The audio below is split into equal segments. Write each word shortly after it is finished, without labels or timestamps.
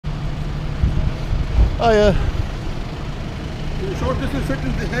Hiya. You sure this will fit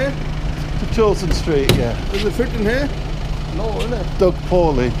in the hair? To Chilton Street, yeah. Does it fit in here? No, isn't it? Doug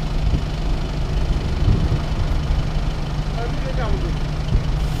Pauly.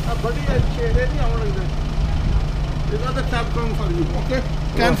 There's another tab coming for you, okay?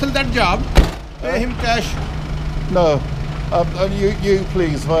 Cancel that job, pay him cash. No. You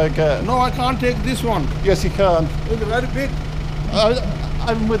please, via GETT. No, I can't take this one. Yes, you can. It's very big.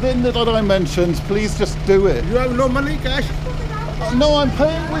 I'm within the dimensions. Please just do it. You have no money, cash? No, I'm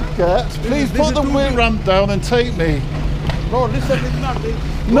paying with GETT. Please put the wheel ramp down and take me. No, listen, it's not this.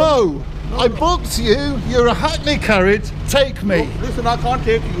 No, I booked you. You're a Hackney carriage. Take me. No, listen, I can't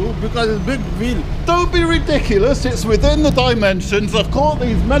take you because it's big wheel. Don't be ridiculous. It's within the dimensions. I've caught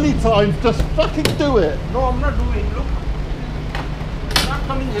these many times. Just fucking do it. No, I'm not doing. Look, it's not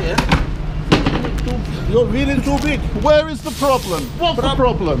coming here. Your wheel is too big. Where is the problem? What's the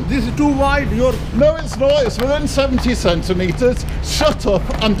problem? This is too wide. No, it's not. It's within 70 centimetres. Shut up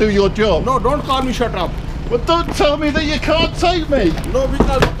and do your job. No, don't call me shut up. But don't tell me that you can't take me. No,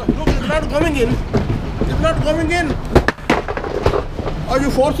 because look, it's not coming in. It's not coming in. Are you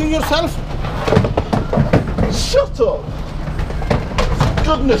forcing yourself? Shut up. For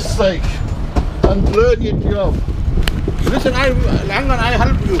goodness sake. And learn your job. Listen, hang on, I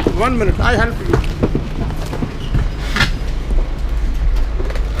help you. 1 minute, I help you.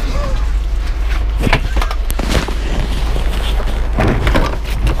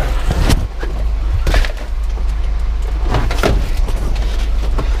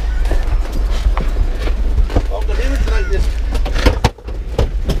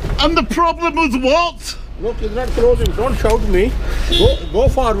 And the problem was what? Look, it's not closing. Don't shout at me. Go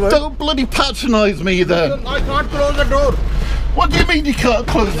forward. Don't bloody patronise me then. Listen, I can't close the door. What do you mean you can't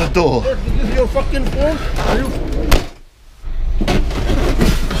close the door? This is your fucking phone.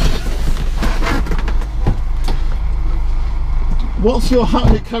 What's your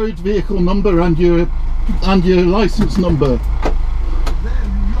Hackney carriage vehicle number and your licence number?